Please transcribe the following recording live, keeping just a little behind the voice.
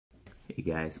Hey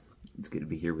guys, it's good to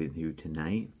be here with you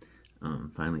tonight.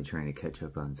 Finally trying to catch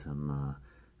up on some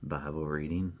Bible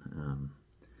reading.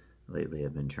 Lately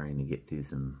I've been trying to get through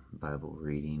some Bible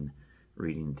reading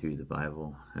through the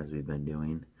Bible as we've been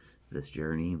doing this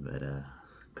journey, but a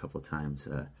couple times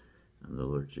the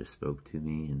Lord just spoke to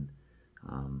me, and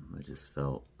I just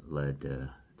felt led to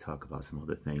talk about some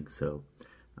other things. So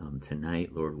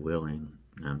tonight, Lord willing,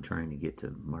 I'm trying to get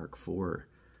to Mark 4.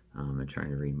 I've been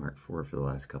trying to read Mark 4 for the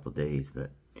last couple days,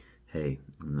 but hey,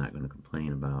 I'm not going to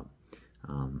complain about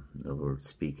the Lord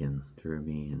speaking through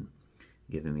me and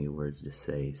giving me words to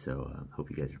say. So I hope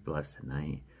you guys are blessed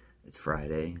tonight. It's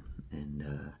Friday,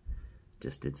 and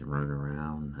just did some running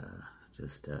around,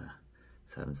 just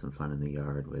having some fun in the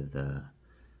yard with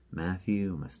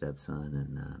Matthew, my stepson,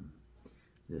 and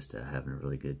just having a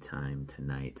really good time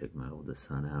tonight. Took my oldest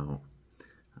son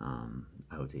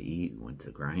out to eat, went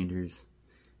to Grinders.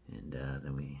 And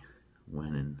then we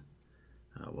went and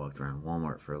walked around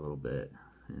Walmart for a little bit,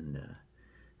 and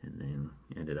then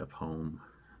ended up home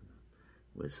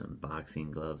with some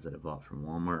boxing gloves that I bought from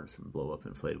Walmart, some blow-up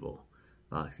inflatable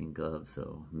boxing gloves.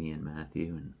 So me and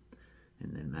Matthew,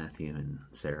 and then Matthew and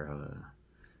Sarah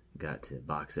got to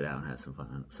box it out and have some fun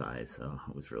outside. So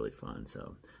it was really fun.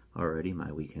 So already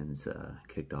my weekend's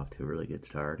kicked off to a really good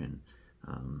start, and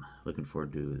looking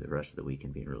forward to the rest of the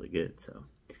weekend being really good.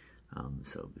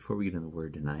 So before we get in the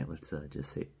Word tonight, let's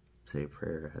just say a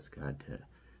prayer, ask God to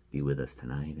be with us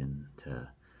tonight and to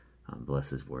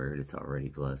bless His Word. It's already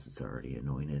blessed, it's already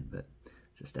anointed, but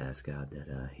just ask God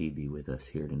that He be with us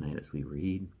here tonight as we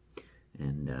read,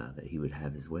 and that He would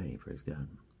have His way. Praise God.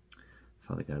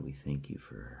 Father God, we thank You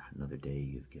for another day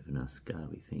You've given us. God,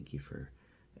 we thank You for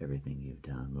everything You've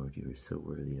done. Lord, You are so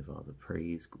worthy of all the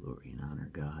praise, glory, and honor,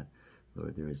 God.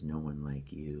 Lord, there is no one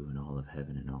like You in all of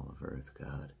heaven and all of earth,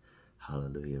 God.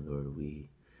 Hallelujah, Lord. We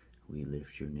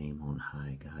lift Your name on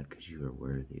high, God, because You are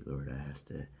worthy. Lord, I ask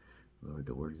that, Lord,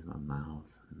 the words of my mouth,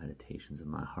 the meditations of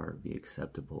my heart be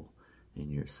acceptable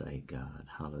in Your sight, God.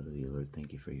 Hallelujah, Lord.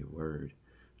 Thank You for Your word.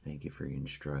 Thank You for Your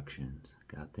instructions.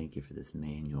 God, thank You for this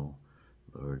manual,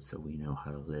 Lord, so we know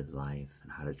how to live life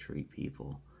and how to treat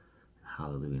people.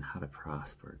 Hallelujah, and how to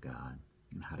prosper, God,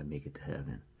 and how to make it to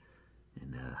heaven,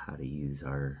 and how to use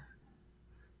our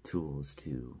tools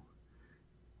to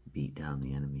beat down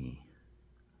the enemy.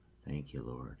 Thank You,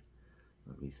 Lord.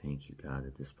 Lord, we thank You, God,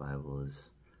 that this Bible is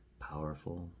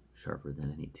powerful, sharper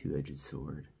than any two-edged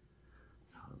sword.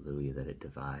 Hallelujah, that it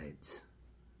divides,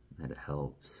 that it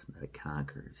helps, that it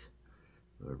conquers.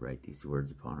 Lord, write these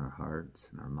words upon our hearts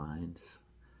and our minds.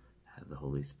 Have the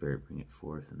Holy Spirit bring it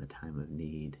forth in the time of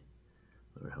need.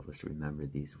 Lord, help us to remember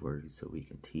these words so we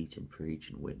can teach and preach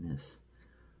and witness,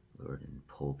 Lord, and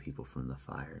pull people from the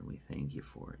fire. And we thank You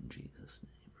for it in Jesus'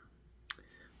 name.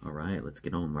 All right, let's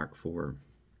get on. Mark 4,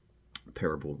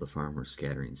 parable of the farmer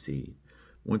scattering seed.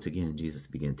 Once again, Jesus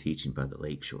began teaching by the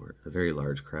lake shore. A very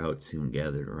large crowd soon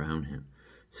gathered around Him.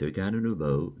 So He got into a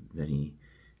boat. Then He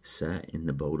sat in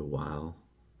the boat a while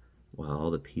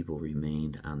all the people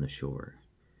remained on the shore.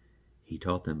 He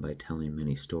taught them by telling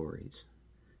many stories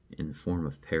in the form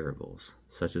of parables,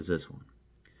 such as this one.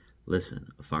 Listen,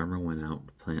 a farmer went out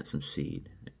to plant some seed.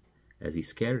 As he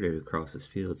scattered it across his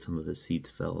field, some of the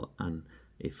seeds fell on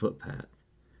a footpath,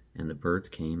 and the birds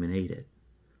came and ate it.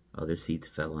 Other seeds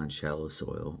fell on shallow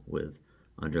soil with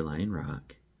underlying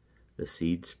rock. The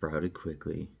seeds sprouted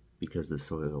quickly because the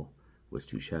soil was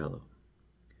too shallow.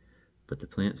 But the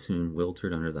plant soon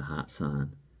wilted under the hot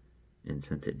sun, and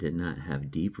since it did not have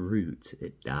deep roots,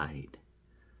 it died.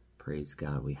 Praise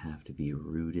God, we have to be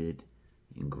rooted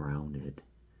and grounded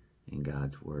in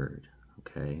God's Word,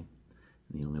 okay?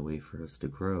 And the only way for us to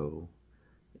grow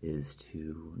is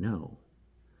to know.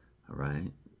 All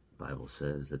right, the Bible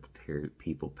says that the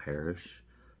people perish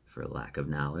for lack of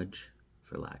knowledge,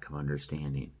 for lack of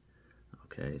understanding.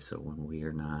 Okay, so when we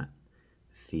are not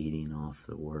feeding off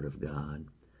the Word of God,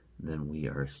 then we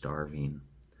are starving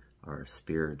our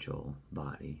spiritual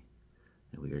body,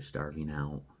 and we are starving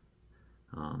out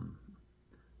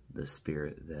the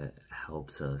Spirit that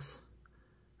helps us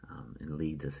and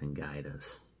leads us and guides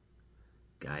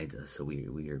us. So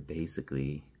we are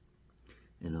basically,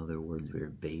 in other words, we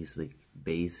are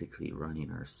basically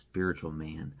running our spiritual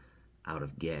man out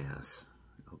of gas.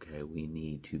 Okay, we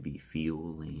need to be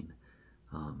fueling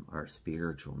our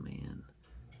spiritual man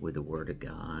with the Word of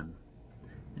God,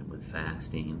 and with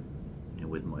fasting, and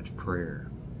with much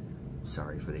prayer.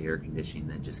 Sorry for the air conditioning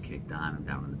that just kicked on. I'm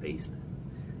down in the basement.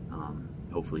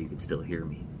 Hopefully you can still hear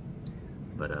me.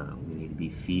 But we need to be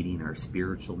feeding our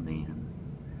spiritual man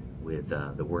with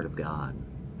the Word of God,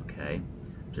 okay?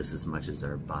 Just as much as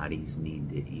our bodies need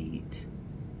to eat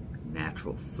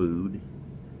natural food.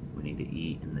 We need to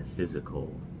eat in the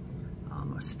physical.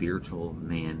 A spiritual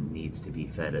man needs to be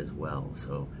fed as well.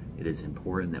 So it is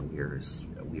important that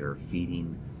we are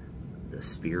feeding the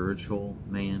spiritual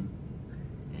man.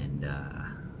 And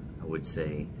I would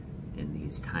say in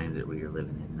these times that we are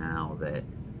living in now, that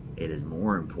it is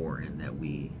more important that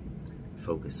we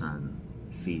focus on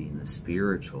feeding the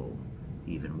spiritual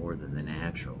even more than the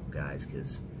natural, guys,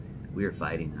 because we are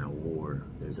fighting in a war.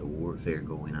 There's a warfare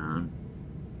going on,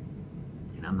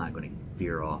 and I'm not going to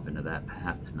veer off into that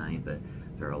path tonight, but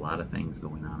there are a lot of things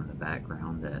going on in the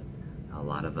background that a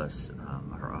lot of us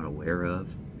are unaware of,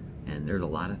 and there's a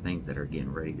lot of things that are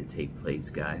getting ready to take place,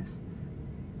 guys.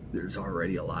 There's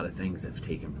already a lot of things that have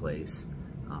taken place.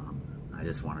 I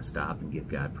just want to stop and give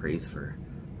God praise for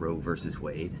Roe versus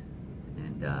Wade,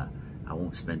 and I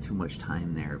won't spend too much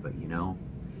time there, but you know,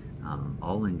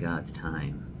 all in God's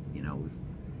time. You know,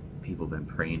 people have been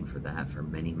praying for that for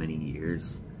many, many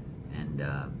years, and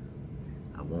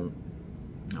I won't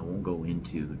go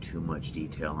into too much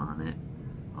detail on it,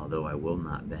 although I will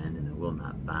not bend and I will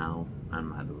not bow on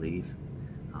my belief.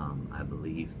 I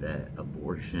believe that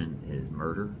abortion is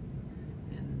murder,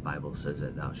 and the Bible says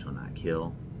that thou shalt not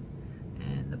kill,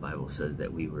 and the Bible says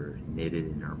that we were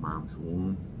knitted in our mom's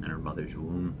womb, in our mother's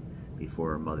womb,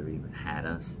 before our mother even had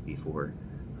us, before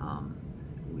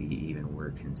we even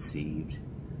were conceived.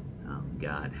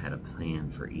 God had a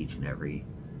plan for each and every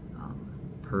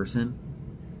person.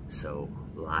 So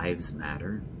lives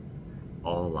matter.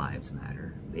 All lives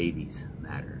matter. Babies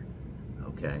matter.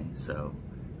 Okay, so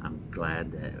I'm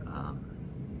glad that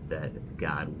that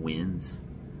God wins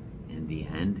in the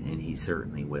end, and He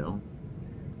certainly will.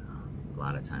 A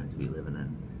lot of times we live in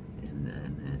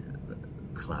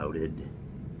a clouded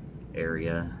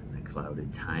area, a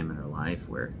clouded time in our life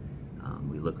where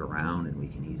we look around and we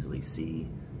can easily see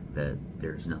that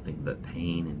there's nothing but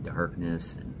pain and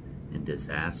darkness and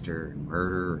disaster and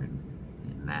murder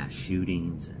and mass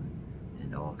shootings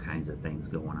and all kinds of things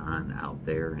going on out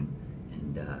there, and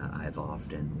I've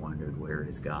often wondered, where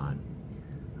is God?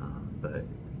 But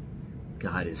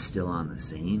God is still on the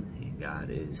scene, and God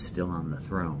is still on the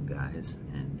throne, guys,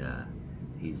 and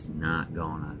He's not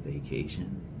gone on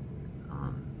vacation.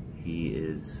 He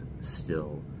is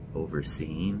still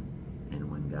overseeing,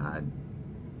 and when God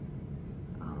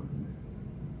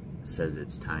says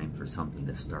it's time for something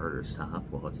to start or stop,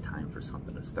 well, it's time for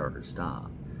something to start or stop.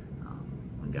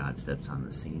 When God steps on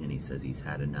the scene and He says He's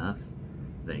had enough,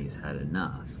 then He's had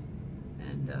enough.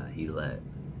 And He let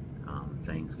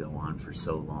things go on for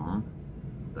so long,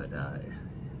 but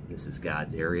this is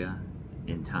God's area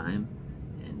in time,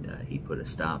 and He put a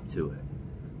stop to it.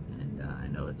 And I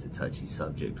know it's a touchy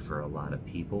subject for a lot of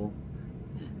people,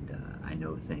 and I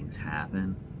know things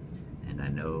happen, and I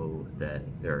know that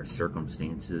there are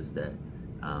circumstances that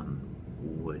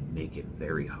would make it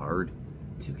very hard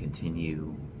to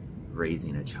continue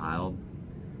raising a child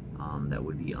that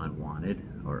would be unwanted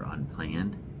or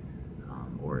unplanned,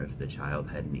 or if the child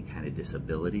had any kind of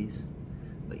disabilities.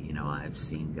 But you know, I've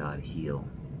seen God heal,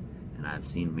 and I've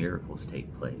seen miracles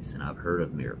take place, and I've heard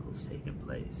of miracles taking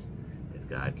place. If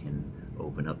God can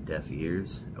open up deaf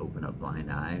ears, open up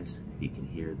blind eyes, if He can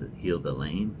heal the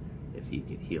lame, if He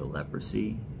could heal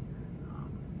leprosy,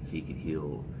 if He could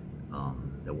heal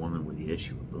the woman with the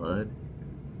issue of blood,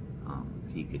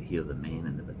 if He could heal the man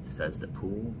in the Bethesda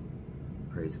pool,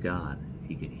 praise God. If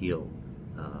He could heal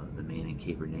the man in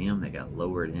Capernaum that got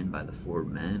lowered in by the 4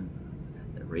 men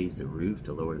that raised the roof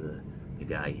to lower the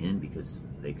guy in because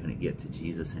they couldn't get to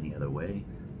Jesus any other way.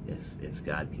 If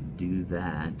God could do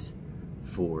that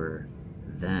for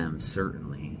them,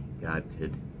 certainly God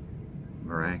could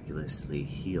miraculously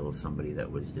heal somebody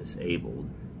that was disabled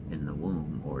in the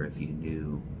womb, or if you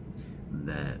knew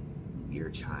that your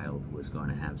child was going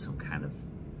to have some kind of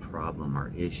problem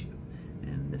or issue.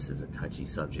 And this is a touchy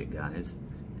subject, guys,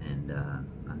 and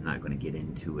I'm not going to get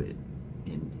into it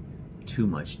in too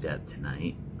much depth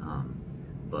tonight,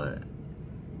 but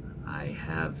I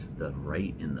have the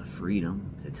right and the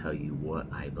freedom to tell you what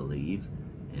I believe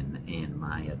and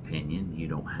my opinion. You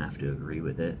don't have to agree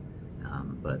with it,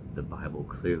 but the Bible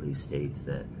clearly states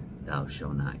that thou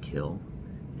shalt not kill,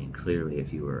 and clearly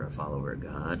if you are a follower of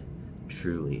God,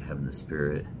 truly having the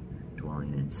Spirit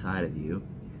dwelling inside of you,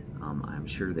 I'm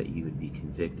sure that you would be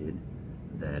convicted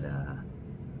that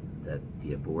that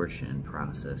the abortion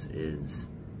process is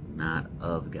not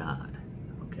of God,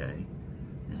 okay?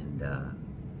 And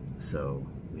so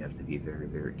we have to be very,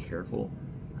 very careful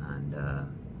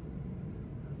on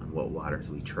what waters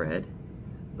we tread,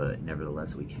 but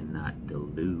nevertheless we cannot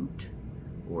dilute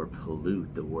or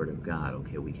pollute the Word of God,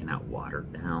 okay? We cannot water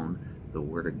down the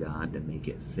Word of God to make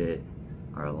it fit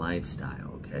our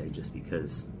lifestyle, okay? Just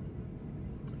because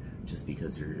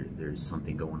there's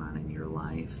something going on in your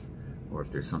life, or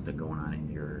if there's something going on in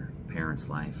your parents'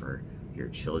 life or your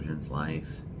children's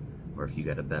life, or if you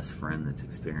got a best friend that's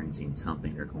experiencing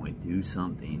something or going through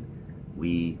something,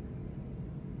 we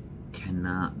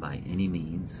cannot by any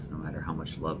means, no matter how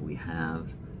much love we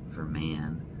have for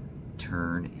man,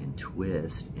 turn and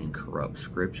twist and corrupt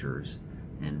scriptures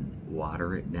and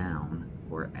water it down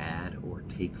or add or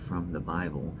take from the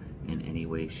Bible in any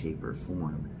way, shape, or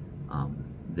form.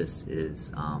 This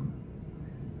is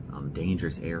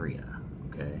dangerous area,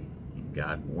 okay? And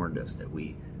God warned us that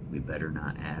we better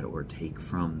not add or take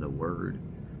from the Word.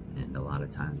 And a lot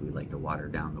of times we like to water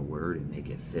down the Word and make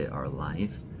it fit our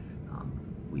life.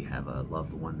 We have a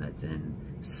loved one that's in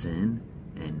sin,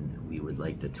 and we would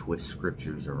like to twist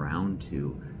scriptures around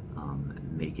to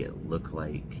make it look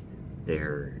like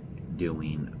they're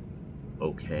doing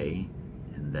okay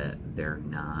and that they're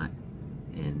not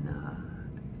in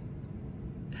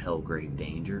hell grave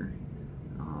danger.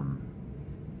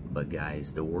 But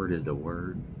guys, the Word is the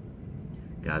Word.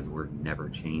 God's Word never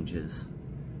changes.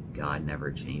 God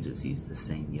never changes. He's the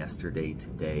same yesterday,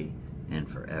 today, and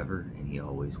forever, and He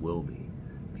always will be.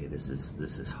 Okay, this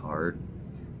is hard.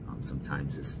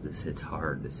 Sometimes this hits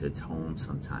hard. This hits home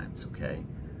sometimes, okay?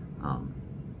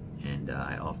 And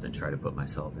I often try to put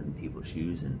myself in people's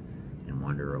shoes and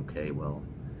wonder, okay, well,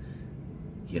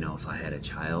 you know, if I had a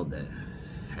child that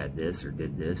had this or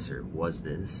did this or was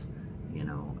this, you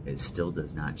know, it still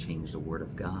does not change the Word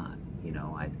of God. You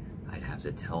know, I'd have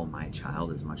to tell my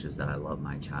child, as much as that I love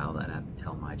my child, I'd have to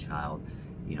tell my child,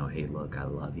 you know, hey, look, I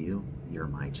love you. You're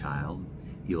my child.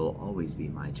 You'll always be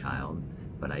my child,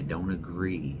 but I don't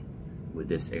agree with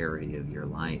this area of your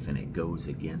life, and it goes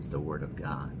against the Word of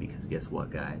God. Because guess what,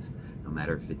 guys? No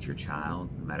matter if it's your child,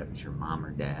 no matter if it's your mom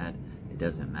or dad, it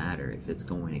doesn't matter. If it's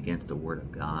going against the Word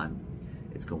of God,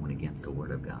 it's going against the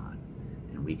Word of God.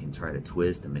 And we can try to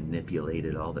twist and manipulate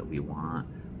it all that we want,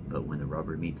 but when the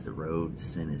rubber meets the road,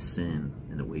 sin is sin,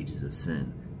 and the wages of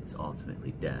sin is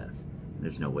ultimately death. And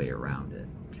there's no way around it,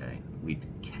 okay? We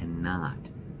cannot,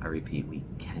 I repeat, we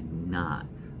cannot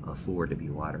afford to be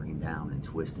watering down and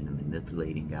twisting and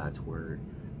manipulating God's Word.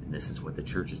 And this is what the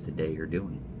churches today are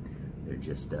doing. They're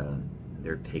just,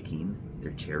 they're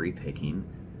cherry picking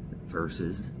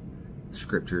verses,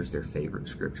 scriptures, their favorite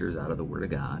scriptures out of the Word of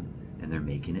God, and they're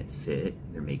making it fit,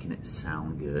 they're making it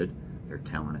sound good, they're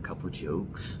telling a couple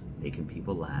jokes, making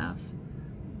people laugh,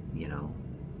 you know.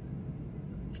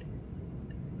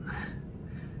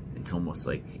 It's almost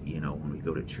like, you know, when we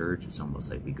go to church, it's almost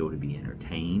like we go to be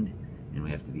entertained, and we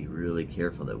have to be really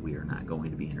careful that we are not going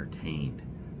to be entertained,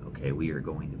 okay? We are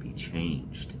going to be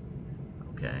changed,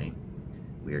 okay?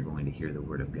 We are going to hear the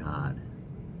Word of God.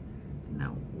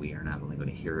 Now, we are not only going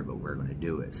to hear it, but we're going to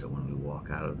do it. So when we walk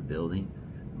out of the building,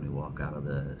 when we walk out of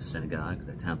the synagogue,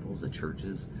 the temples, the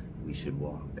churches, we should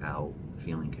walk out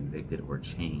feeling convicted or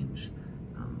changed.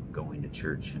 Going to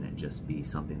church shouldn't just be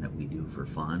something that we do for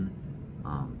fun.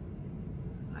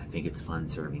 I think it's fun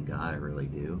serving God, I really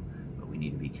do. But we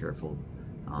need to be careful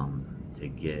to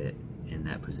get in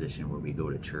that position where we go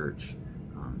to church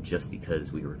just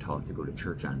because we were taught to go to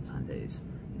church on Sundays,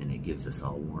 and it gives us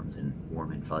all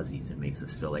warm and fuzzies and makes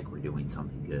us feel like we're doing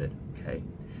something good, okay?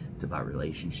 It's about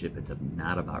relationship. It's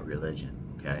not about religion,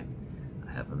 okay?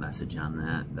 I have a message on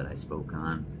that I spoke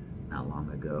on not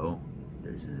long ago.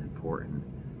 There's an important,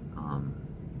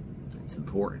 it's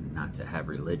important not to have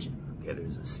religion, okay?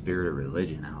 There's a spirit of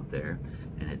religion out there,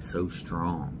 and it's so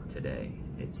strong today.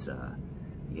 It's,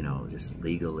 you know, just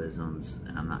legalisms,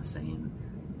 and I'm not saying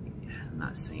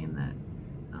that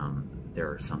there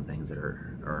are some things that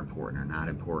are important or not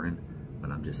important,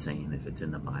 but I'm just saying if it's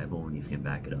in the Bible and you can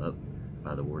back it up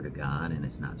by the Word of God, and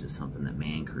it's not just something that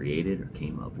man created or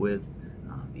came up with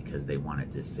because they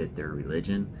wanted to fit their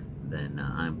religion, then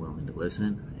I'm willing to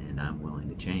listen and I'm willing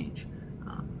to change.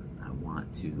 I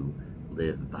want to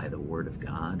live by the Word of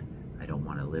God. I don't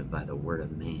want to live by the word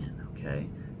of man, okay?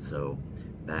 So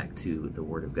back to the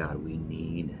Word of God. We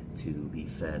need to be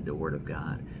fed the Word of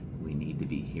God. We need to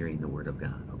be hearing the Word of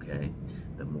God, okay?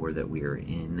 The more that we are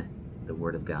in the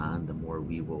Word of God, the more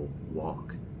we will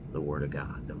walk the Word of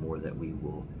God, the more that we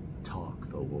will talk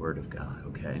the Word of God,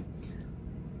 okay?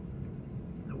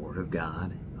 The Word of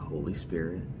God, the Holy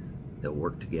Spirit, they'll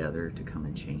work together to come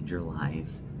and change your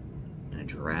life in a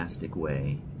drastic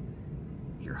way.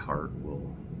 Your heart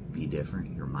will be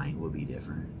different, your mind will be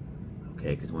different,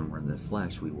 okay? Because when we're in the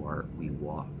flesh, we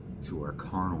walk to our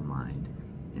carnal mind,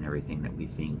 and everything that we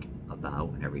think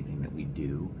about and everything that we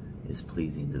do is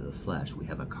pleasing to the flesh. We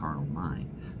have a carnal mind.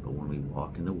 But when we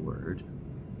walk in the Word,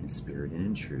 in spirit and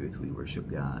in truth, we worship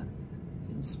God,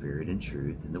 in spirit and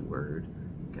truth, in the Word,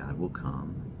 God will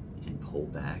come and pull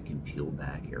back and peel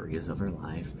back areas of our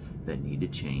life that need to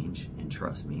change. And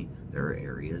trust me, there are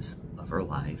areas of our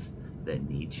life that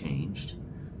need changed.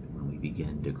 When we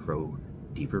begin to grow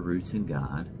deeper roots in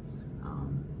God,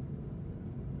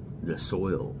 the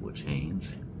soil will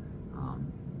change,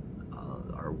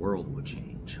 our world will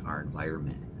change, our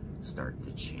environment start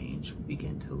to change. We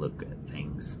begin to look at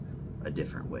things a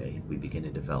different way. We begin to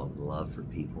develop love for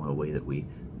people in a way that we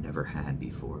never had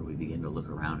before. We begin to look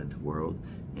around at the world,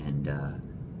 and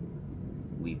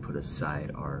we put aside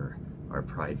our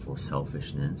prideful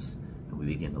selfishness, and we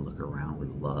begin to look around with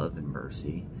love and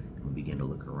mercy, and we begin to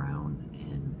look around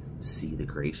and see the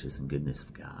gracious and goodness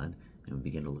of God, and we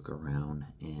begin to look around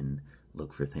and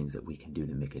look for things that we can do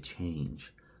to make a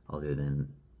change other than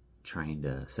trying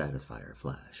to satisfy our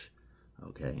flesh.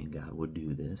 Okay, and God would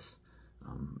do this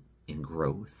in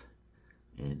growth,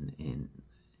 in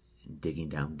digging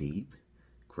down deep,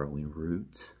 growing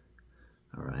roots.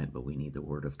 All right, but we need the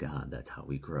Word of God. That's how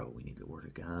we grow. We need the Word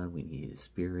of God. We need His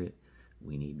Spirit.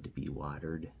 We need to be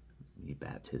watered. We need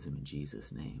baptism in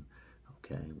Jesus' name.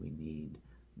 Okay, we need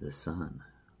the Son.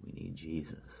 We need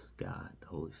Jesus, God, the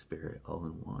Holy Spirit, all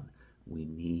in one. We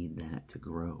need that to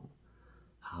grow.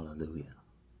 Hallelujah.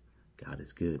 God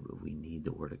is good, but we need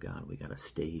the Word of God. We got to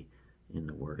stay in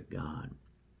the Word of God.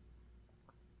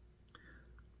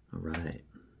 All right.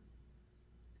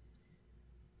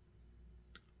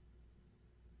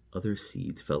 Other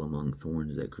seeds fell among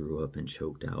thorns that grew up and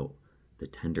choked out the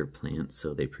tender plants,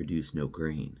 so they produced no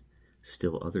grain.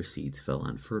 Still other seeds fell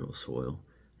on fertile soil,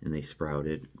 and they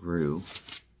sprouted, grew,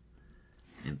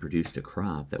 and produced a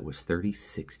crop that was 30,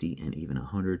 60, and even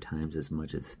 100 times as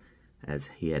much as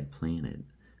he had planted.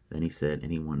 Then he said,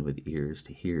 anyone with ears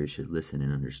to hear should listen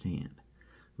and understand.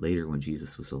 Later, when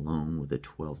Jesus was alone with the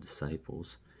 12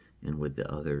 disciples and with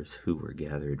the others who were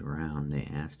gathered around, they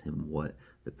asked him what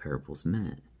the parables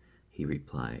meant. He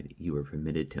replied, you are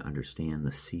permitted to understand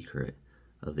the secret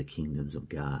of the kingdoms of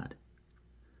God.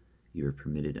 You are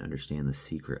permitted to understand the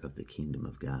secret of the kingdom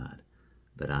of God.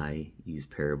 But I use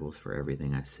parables for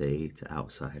everything I say to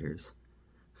outsiders,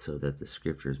 so that the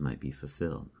scriptures might be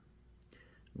fulfilled.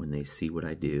 When they see what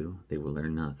I do, they will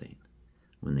learn nothing.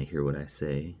 When they hear what I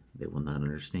say, they will not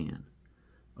understand.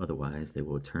 Otherwise, they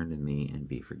will turn to me and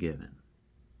be forgiven.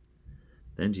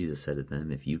 Then Jesus said to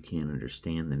them, if you can't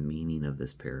understand the meaning of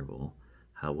this parable,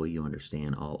 how will you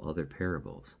understand all other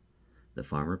parables? The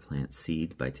farmer plants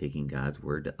seeds by taking God's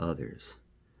word to others.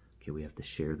 Okay, we have to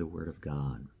share the word of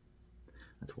God.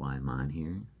 That's why I'm on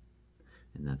here,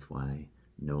 and that's why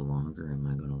no longer am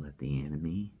I going to let the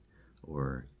enemy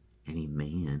or any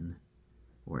man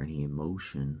or any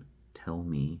emotion tell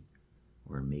me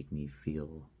or make me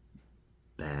feel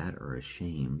bad or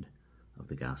ashamed of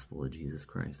the gospel of Jesus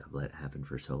Christ. I've let it happen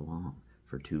for so long,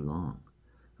 for too long.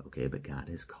 Okay, but God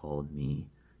has called me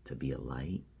to be a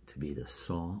light, to be the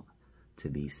salt, to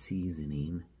be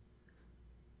seasoning,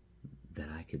 that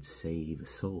I could save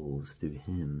souls through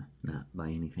Him, not by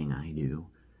anything I do,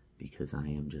 because I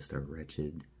am just a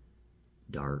wretched,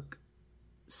 dark,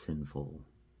 sinful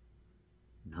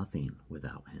nothing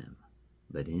without Him.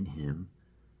 But in Him,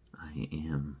 I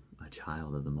am a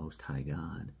child of the Most High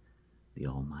God, the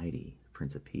Almighty,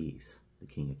 Prince of Peace, the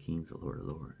King of Kings, the Lord of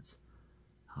Lords.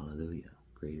 Hallelujah.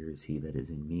 Greater is He that is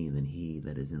in me than he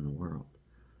that is in the world.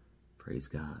 Praise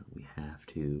God. We have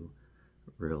to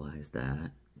realize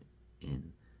that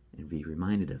and be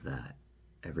reminded of that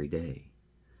every day,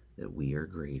 that we are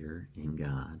greater in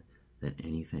God than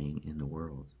anything in the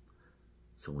world.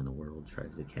 So when the world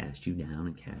tries to cast you down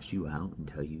and cast you out and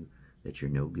tell you that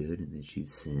you're no good and that you've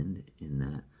sinned, in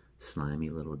that slimy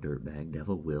little dirtbag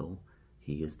devil will,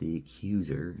 he is the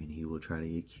accuser, and he will try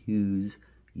to accuse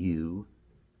you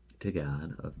to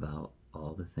God about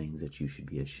all the things that you should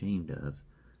be ashamed of.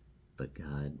 But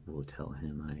God will tell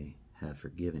him, I have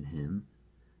forgiven him.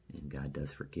 And God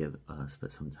does forgive us,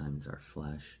 but sometimes our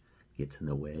flesh gets in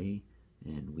the way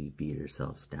and we beat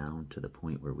ourselves down to the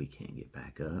point where we can't get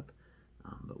back up.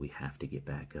 But we have to get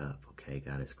back up, okay?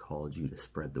 God has called you to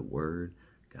spread the word.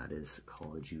 God has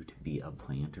called you to be a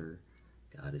planter.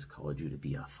 God has called you to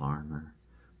be a farmer.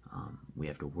 We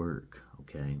have to work,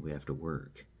 okay? We have to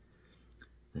work.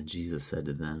 Then Jesus said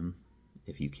to them,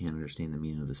 if you can't understand the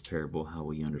meaning of this parable, how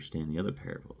will you understand the other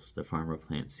parables? The farmer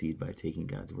plants seed by taking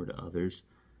God's word to others.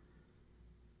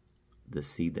 The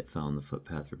seed that fell on the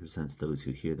footpath represents those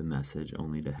who hear the message,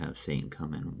 only to have Satan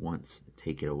come in once,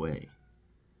 take it away.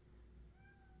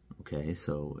 Okay,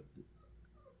 so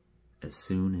as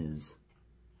soon as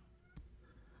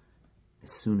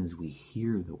we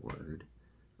hear the word,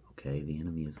 okay, the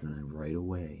enemy is going to right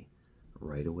away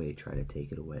right away try to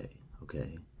take it away,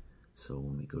 okay? So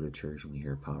when we go to church and we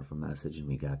hear a powerful message and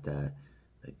we got that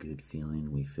good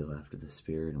feeling we feel after the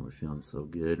Spirit, and we're feeling so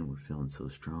good and we're feeling so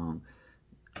strong,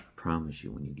 I promise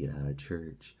you, when you get out of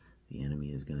church, the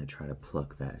enemy is going to try to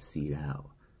pluck that seed out,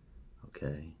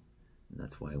 okay? And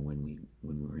that's why when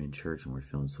we're in church and we're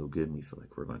feeling so good and we feel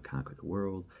like we're going to conquer the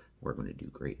world, we're going to do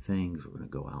great things, we're going to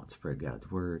go out and spread God's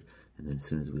word, and then as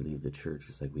soon as we leave the church,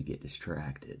 it's like we get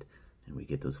distracted and we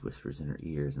get those whispers in our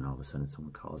ears, and all of a sudden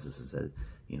someone calls us and says,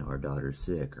 you know, our daughter's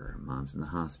sick, or our mom's in the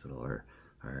hospital, or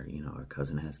you know, our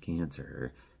cousin has cancer,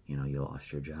 or, you know, you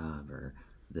lost your job, or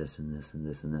this and this and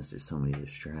this and this. There's so many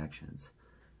distractions.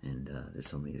 And there's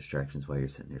so many distractions while you're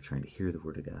sitting there trying to hear the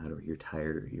word of God, or you're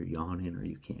tired, or you're yawning, or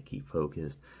you can't keep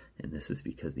focused. And this is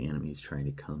because the enemy is trying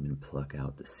to come and pluck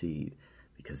out the seed,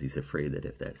 because he's afraid that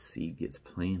if that seed gets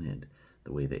planted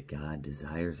the way that God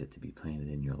desires it to be planted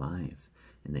in your life,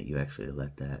 and that you actually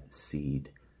let that seed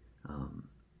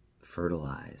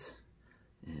fertilize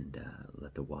and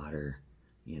let the water,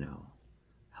 you know,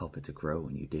 help it to grow,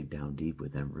 and you dig down deep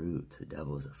with them roots, the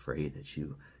devil is afraid that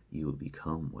you will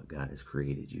become what God has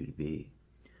created you to be.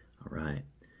 All right.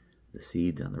 The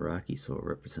seeds on the rocky soil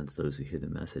represents those who hear the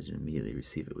message and immediately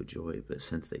receive it with joy, but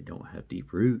since they don't have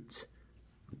deep roots,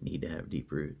 we need to have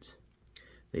deep roots.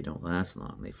 They don't last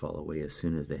long. They fall away as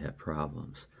soon as they have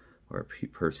problems or are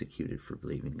persecuted for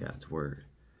believing God's word.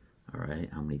 All right.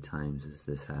 How many times has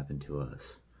this happened to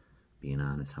us? Being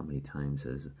honest, how many times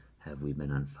have we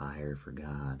been on fire for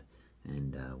God,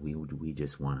 and we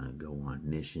just want to go on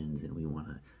missions, and we want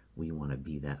to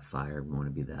be that fire, we want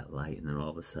to be that light, and then all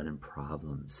of a sudden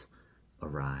problems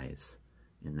arise,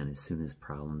 and then as soon as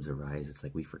problems arise, it's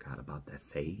like we forgot about that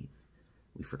faith,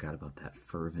 we forgot about that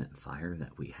fervent fire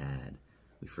that we had,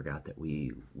 we forgot that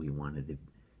we wanted to,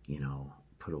 you know,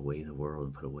 put away the world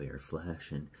and put away our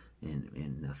flesh, and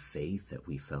the faith that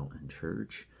we felt in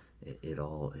church. It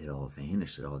all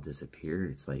vanished. It all disappeared.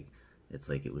 It's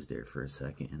like it was there for a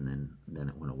second, and then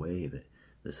it went away. But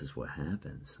this is what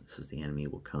happens. This is the enemy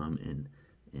will come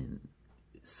and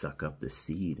suck up the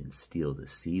seed and steal the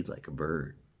seed like a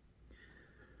bird.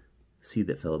 Seed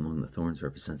that fell among the thorns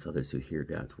represents others who hear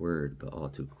God's word, but all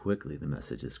too quickly the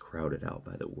message is crowded out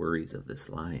by the worries of this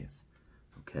life.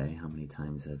 Okay, how many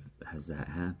times has that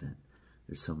happened?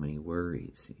 There's so many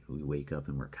worries. We wake up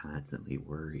and we're constantly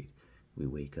worried. We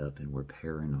wake up and we're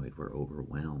paranoid, we're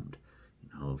overwhelmed.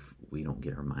 You know, if we don't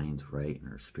get our minds right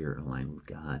and our spirit aligned with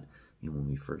God, you know, when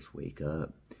we first wake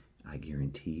up, I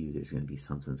guarantee you there's going to be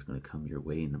something that's going to come your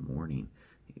way in the morning.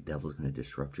 The devil's going to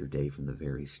disrupt your day from the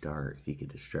very start. If he can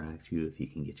distract you, if he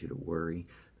can get you to worry,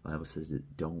 the Bible says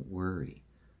that don't worry.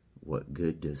 What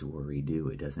good does worry do?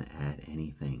 It doesn't add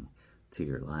anything to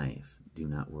your life. Do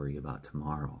not worry about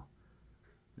tomorrow.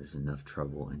 There's enough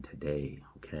trouble in today,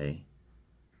 okay?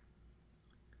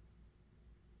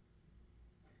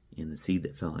 And the seed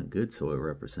that fell on good soil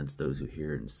represents those who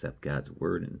hear and accept God's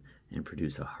word and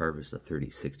produce a harvest of 30,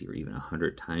 60, or even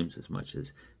 100 times as much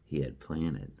as he had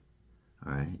planted.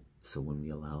 All right? So when we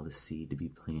allow the seed to be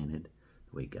planted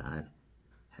the way God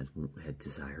had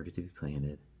desired it to be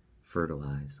planted,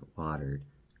 fertilized, watered,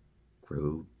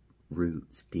 grow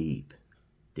roots deep,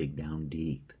 dig down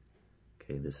deep.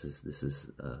 Okay, this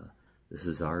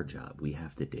is our job. We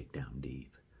have to dig down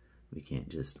deep. We can't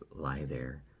just lie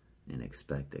there and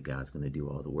expect that God's going to do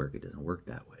all the work. It doesn't work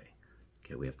that way.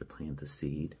 Okay, we have to plant the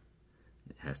seed.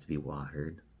 It has to be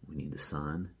watered. We need the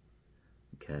sun.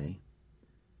 Okay?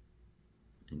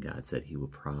 And God said he will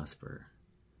prosper.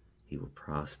 He will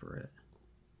prosper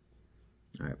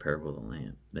it. All right, parable of the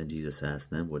lamp. Then Jesus asked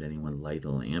them, would anyone light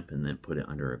a lamp and then put it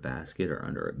under a basket or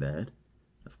under a bed?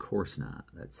 Of course not.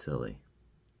 That's silly.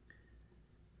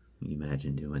 Can you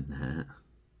imagine doing that?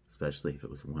 Especially if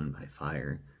it was won by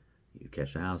fire. You'd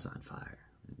catch the house on fire.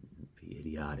 It'd be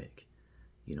idiotic.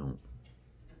 You don't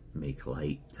make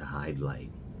light to hide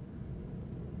light.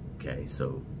 Okay,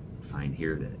 so find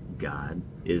here that God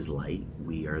is light.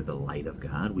 We are the light of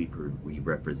God. We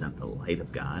represent the light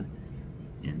of God.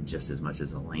 And just as much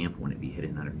as a lamp, when it be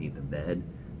hidden underneath a bed,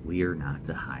 we are not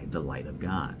to hide the light of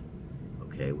God.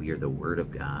 Okay, we are the word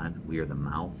of God. We are the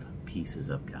mouthpieces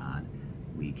of God.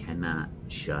 We cannot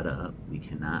shut up. We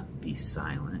cannot be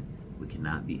silent. We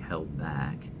cannot be held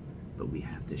back, but we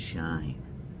have to shine,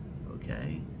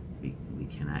 okay? We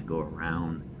cannot go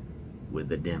around with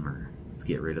the dimmer. Let's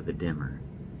get rid of the dimmer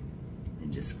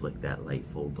and just flick that light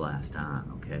full blast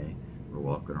on, okay? We're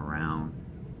walking around,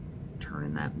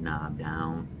 turning that knob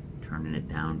down, turning it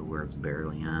down to where it's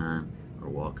barely on. We're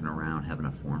walking around having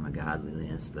a form of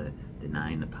godliness, but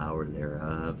denying the power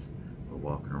thereof. We're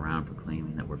walking around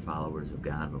proclaiming that we're followers of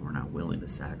God, but we're not willing to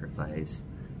sacrifice.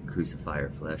 crucify our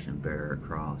flesh and bear our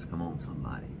cross. Come on,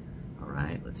 somebody. All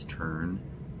right, let's turn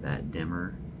that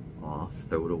dimmer off,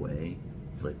 throw it away,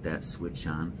 flick that switch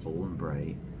on full and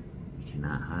bright. You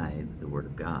cannot hide the Word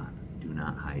of God. Do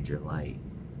not hide your light.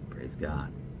 Praise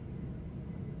God.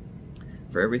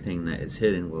 For everything that is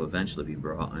hidden will eventually be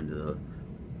brought into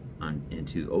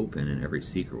open, and every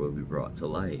secret will be brought to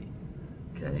light.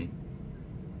 Okay?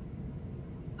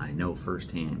 I know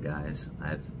firsthand, guys.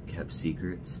 I've kept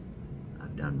secrets.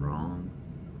 I've done wrong.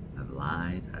 I've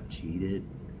lied. I've cheated.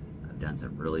 I've done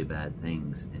some really bad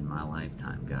things in my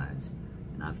lifetime, guys.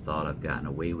 And I've thought I've gotten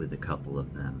away with a couple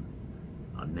of them.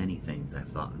 Many things I've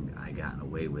thought I gotten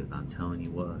away with. I'm telling you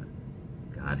what,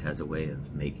 God has a way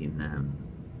of making them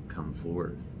come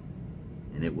forth,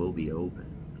 and it will be open.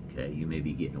 Okay, you may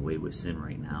be getting away with sin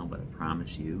right now, but I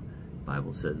promise you, the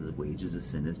Bible says the wages of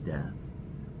sin is death.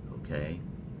 Okay,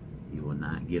 you will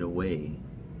not get away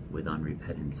with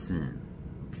unrepentant sin.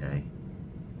 Okay,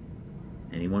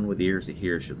 anyone with ears to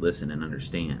hear should listen and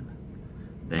understand.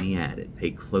 Then he added,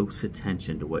 pay close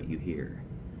attention to what you hear.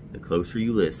 The closer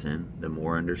you listen, the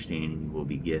more understanding you will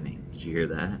be giving. Did you hear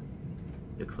that?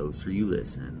 The closer you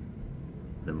listen,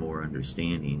 the more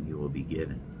understanding you will be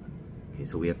given. Okay,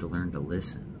 so we have to learn to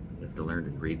listen. We have to learn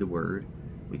to read the Word.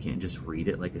 We can't just read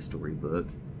it like a storybook,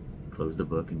 close the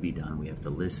book and be done. We have to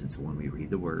listen. So when we read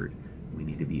the Word, we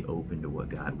need to be open to what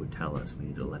God would tell us. We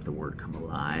need to let the Word come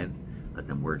alive, let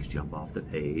them words jump off the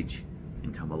page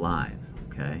and come alive,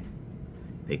 okay?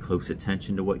 Pay close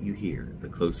attention to what you hear. The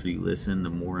closer you listen, the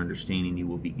more understanding you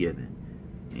will be given,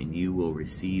 and you will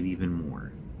receive even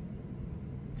more.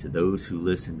 To those who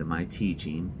listen to my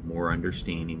teaching, more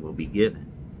understanding will be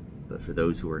given. But for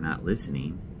those who are not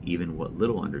listening, even what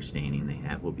little understanding they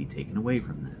have will be taken away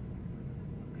from them.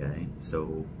 Okay?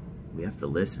 So we have to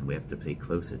listen. We have to pay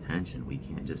close attention. We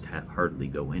can't just half-heartedly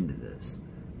go into this.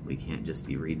 We can't just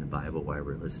be reading the Bible while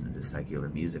we're listening to secular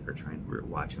music or trying to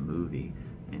watch a movie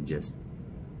and just,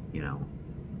 you know,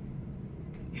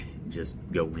 just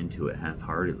go into it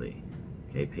half-heartedly.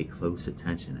 Okay, pay close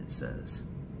attention, it says.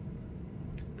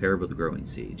 Parable of the growing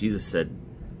seed. Jesus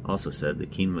also said, the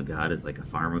kingdom of God is like a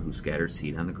farmer who scatters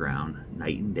seed on the ground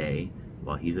night and day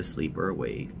while he's asleep or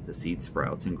awake. The seed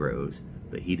sprouts and grows,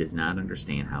 but he does not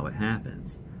understand how it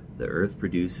happens. The earth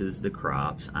produces the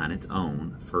crops on its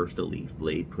own. First a leaf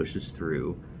blade pushes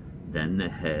through, then the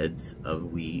heads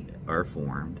of wheat are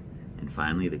formed, and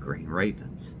finally the grain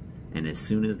ripens. And as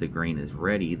soon as the grain is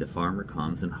ready, the farmer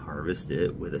comes and harvests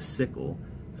it with a sickle,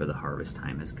 for the harvest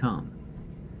time has come.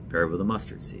 Parable of the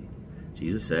mustard seed.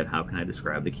 Jesus said, how can I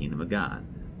describe the kingdom of God?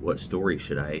 What story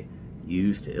should I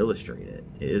use to illustrate it?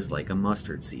 It is like a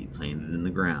mustard seed planted in the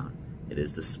ground. It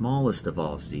is the smallest of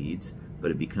all seeds,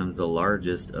 but it becomes the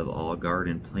largest of all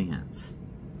garden plants.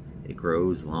 It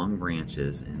grows long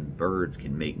branches, and birds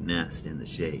can make nests in the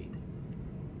shade.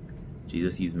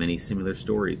 Jesus used many similar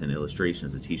stories and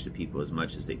illustrations to teach the people as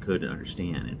much as they could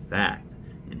understand. In fact,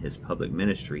 in his public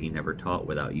ministry, he never taught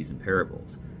without using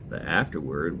parables. But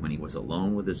afterward, when he was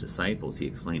alone with his disciples, he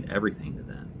explained everything to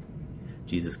them.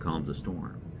 Jesus calms the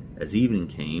storm. As evening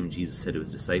came, Jesus said to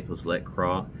his disciples,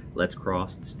 let's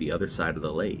cross to the other side of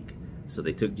the lake. So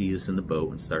they took Jesus in the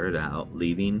boat and started out,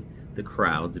 leaving the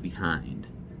crowds behind,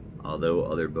 although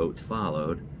other boats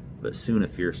followed. But soon a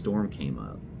fierce storm came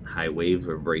up. High waves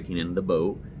were breaking into the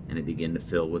boat, and it began to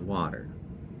fill with water.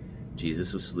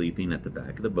 Jesus was sleeping at the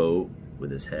back of the boat with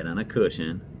his head on a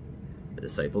cushion. The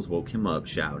disciples woke him up,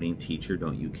 shouting, "Teacher,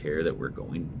 don't you care that we're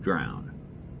going to drown?"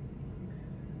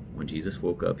 When Jesus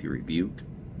woke up, he rebuked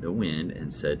the wind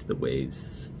and said to the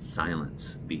waves,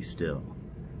 "Silence, be still."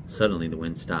 Suddenly the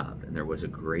wind stopped, and there was a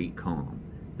great calm.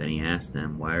 Then he asked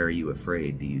them, "Why are you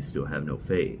afraid? Do you still have no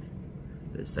faith?"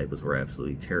 The disciples were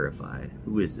absolutely terrified.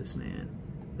 "Who is this man?"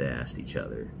 they asked each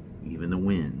other. Even the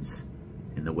winds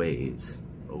and the waves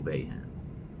obey him.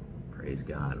 Praise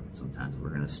God. Sometimes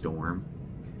we're in a storm,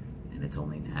 and it's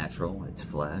only natural, it's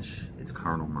flesh, it's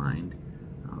carnal mind,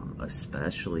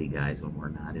 especially, guys, when we're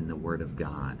not in the Word of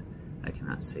God. I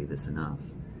cannot say this enough.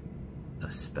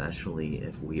 Especially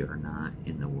if we are not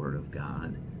in the Word of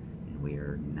God and we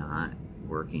are not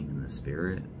working in the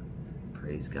Spirit,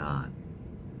 praise God,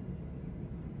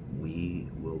 we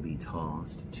will be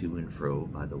tossed to and fro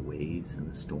by the waves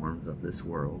and the storms of this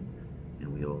world,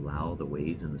 and we will allow the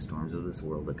waves and the storms of this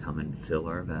world to come and fill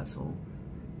our vessel,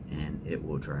 and it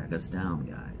will drag us down,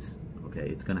 guys. Okay,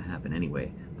 it's going to happen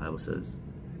anyway. The Bible says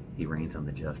he reigns on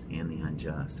the just and the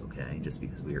unjust, okay? Just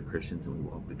because we are Christians and we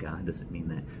walk with God doesn't mean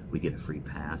that we get a free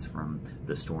pass from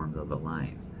the storms of the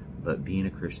life. But being a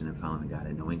Christian and following God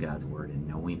and knowing God's word and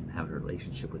knowing and having a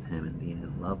relationship with him and being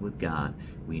in love with God,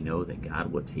 we know that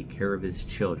God will take care of his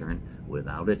children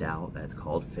without a doubt. That's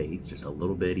called faith. Just a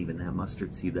little bit, even that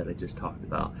mustard seed that I just talked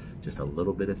about, just a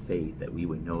little bit of faith that we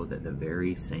would know that the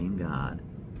very same God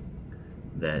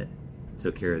that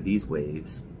took care of these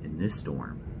waves in this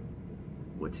storm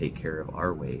would take care of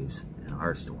our waves in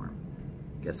our storm.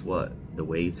 Guess what? The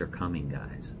waves are coming,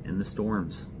 guys, and the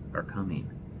storms are coming.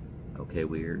 Okay,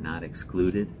 we are not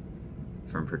excluded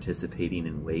from participating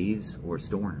in waves or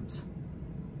storms,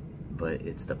 but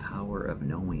it's the power of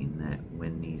knowing that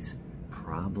when these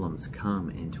problems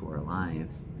come into our life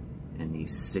and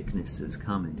these sicknesses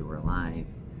come into our life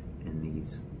and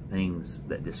these things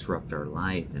that disrupt our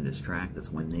life and distract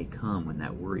us, when they come, when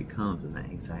that worry comes, when that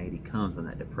anxiety comes, when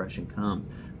that depression comes,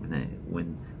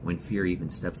 when fear even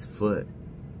steps foot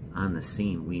on the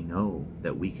scene, we know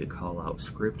that we could call out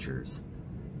scriptures.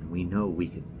 We know we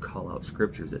could call out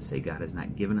scriptures that say God has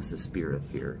not given us a spirit of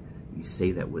fear. You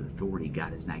say that with authority.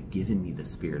 God has not given me the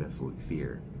spirit of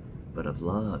fear, but of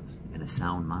love and a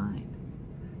sound mind.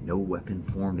 No weapon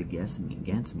formed against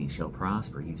me shall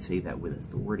prosper. You say that with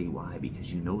authority. Why?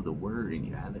 Because you know the word and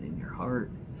you have it in your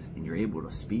heart and you're able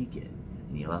to speak it.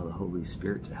 And you allow the Holy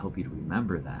Spirit to help you to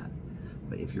remember that.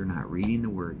 But if you're not reading the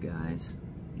word, guys,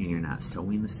 and you're not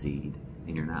sowing the seed,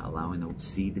 and you're not allowing the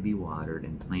seed to be watered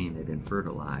and planted and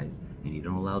fertilized, and you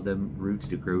don't allow them roots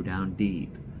to grow down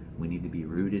deep, we need to be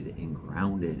rooted and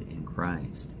grounded in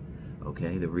Christ.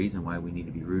 Okay? The reason why we need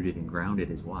to be rooted and grounded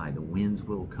is why? The winds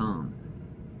will come.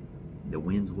 The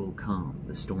winds will come.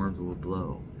 The storms will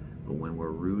blow. But when we're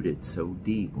rooted so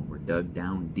deep, when we're dug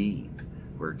down deep,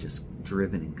 we're just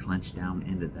driven and clenched down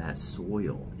into that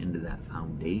soil, into that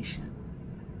foundation,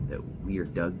 that we are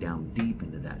dug down deep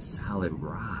into that solid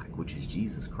rock, which is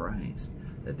Jesus Christ,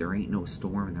 that there ain't no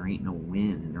storm and there ain't no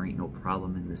wind and there ain't no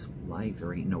problem in this life,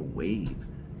 there ain't no wave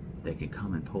that can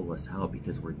come and pull us out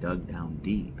because we're dug down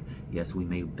deep. Yes, we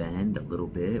may bend a little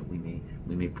bit, we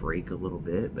may break a little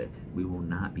bit, but we will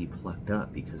not be plucked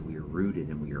up because we are rooted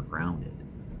and we are grounded.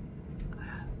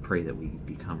 Pray that we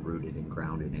become rooted and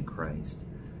grounded in Christ.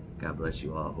 God bless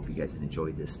you all. Hope you guys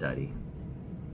enjoyed this study.